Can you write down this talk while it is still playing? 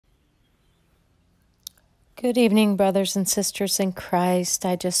Good evening, brothers and sisters in Christ.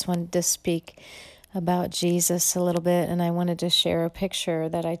 I just wanted to speak about Jesus a little bit, and I wanted to share a picture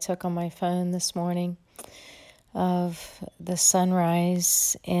that I took on my phone this morning of the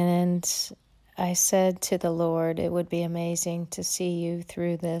sunrise. And I said to the Lord, it would be amazing to see you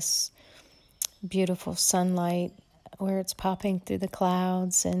through this beautiful sunlight where it's popping through the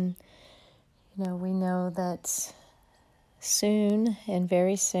clouds. And, we know that soon and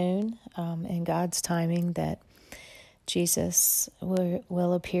very soon, in God's timing, that Jesus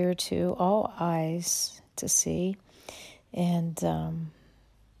will appear to all eyes to see. And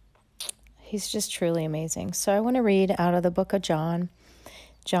he's just truly amazing. So I want to read out of the book of John,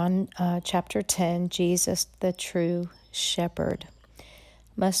 chapter 10, Jesus the true shepherd.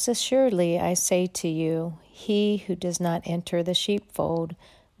 Most assuredly, I say to you, he who does not enter the sheepfold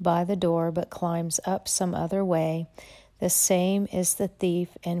by the door, but climbs up some other way, the same is the thief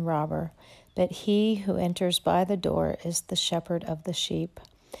and robber. But he who enters by the door is the shepherd of the sheep.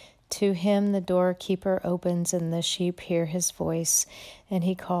 To him the doorkeeper opens, and the sheep hear his voice, and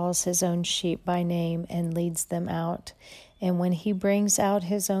he calls his own sheep by name and leads them out. And when he brings out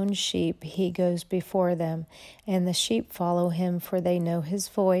his own sheep, he goes before them, and the sheep follow him, for they know his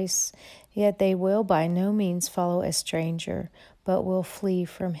voice. Yet they will by no means follow a stranger, but will flee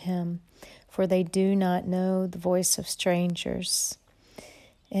from him, for they do not know the voice of strangers.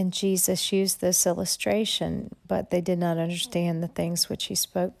 And Jesus used this illustration, but they did not understand the things which he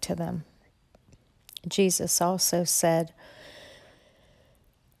spoke to them. Jesus also said,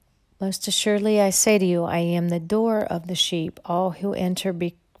 most assuredly I say to you, I am the door of the sheep. All who enter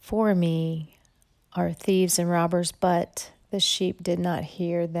before me are thieves and robbers, but the sheep did not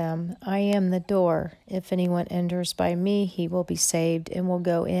hear them. I am the door. If anyone enters by me, he will be saved and will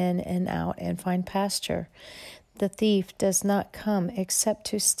go in and out and find pasture. The thief does not come except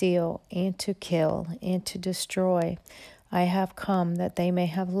to steal and to kill and to destroy. I have come that they may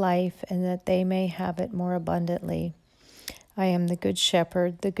have life and that they may have it more abundantly. I am the good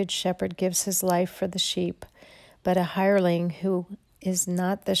shepherd. The good shepherd gives his life for the sheep. But a hireling who is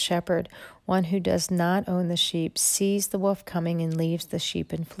not the shepherd, one who does not own the sheep, sees the wolf coming and leaves the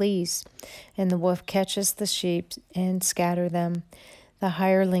sheep and flees. And the wolf catches the sheep and scatters them. The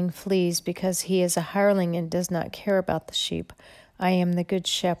hireling flees because he is a hireling and does not care about the sheep. I am the good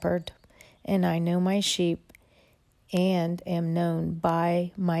shepherd, and I know my sheep and am known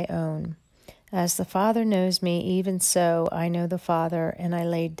by my own. As the Father knows me, even so I know the Father, and I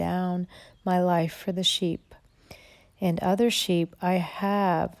lay down my life for the sheep. And other sheep I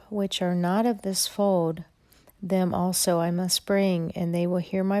have which are not of this fold. Them also I must bring, and they will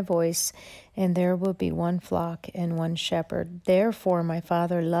hear my voice, and there will be one flock and one shepherd. Therefore my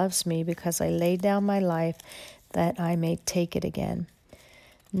Father loves me, because I lay down my life that I may take it again.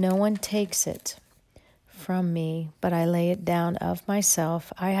 No one takes it from me, but I lay it down of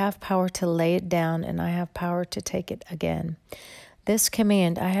myself. I have power to lay it down, and I have power to take it again. This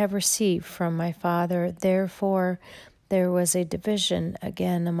command I have received from my Father. Therefore there was a division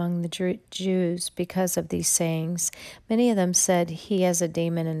again among the Jews because of these sayings. Many of them said, he has a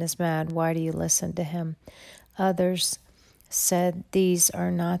demon and is mad. Why do you listen to him? Others said, these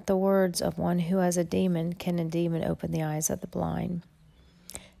are not the words of one who has a demon. Can a demon open the eyes of the blind?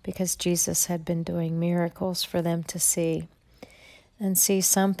 Because Jesus had been doing miracles for them to see. And see,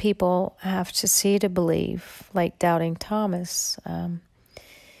 some people have to see to believe, like doubting Thomas.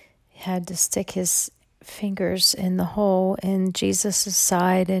 Had to stick his fingers in the hole in Jesus'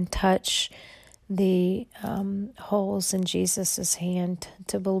 side and touch the holes in Jesus' hand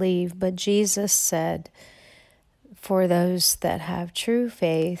to believe. But Jesus said, for those that have true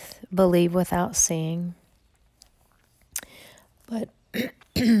faith, believe without seeing. But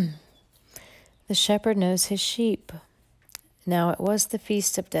the shepherd knows his sheep. Now it was the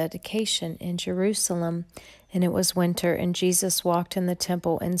feast of dedication in Jerusalem, and it was winter, and Jesus walked in the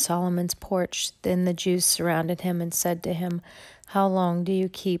temple in Solomon's porch. Then the Jews surrounded him and said to him, how long do you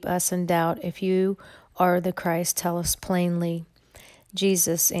keep us in doubt? If you are the Christ, tell us plainly.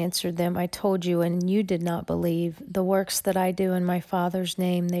 Jesus answered them, I told you, and you did not believe. The works that I do in my Father's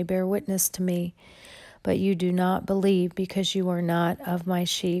name, they bear witness to me. But you do not believe, because you are not of my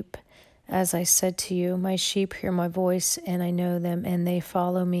sheep. As I said to you, my sheep hear my voice, and I know them, and they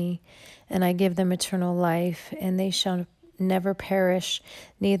follow me. And I give them eternal life, and they shall never perish,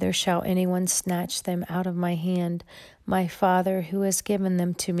 neither shall anyone snatch them out of my hand. My Father, who has given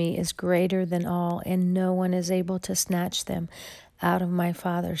them to me, is greater than all, and no one is able to snatch them out of my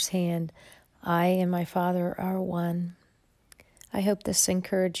Father's hand. I and my Father are one. I hope this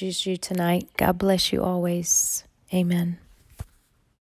encourages you tonight. God bless you always. Amen.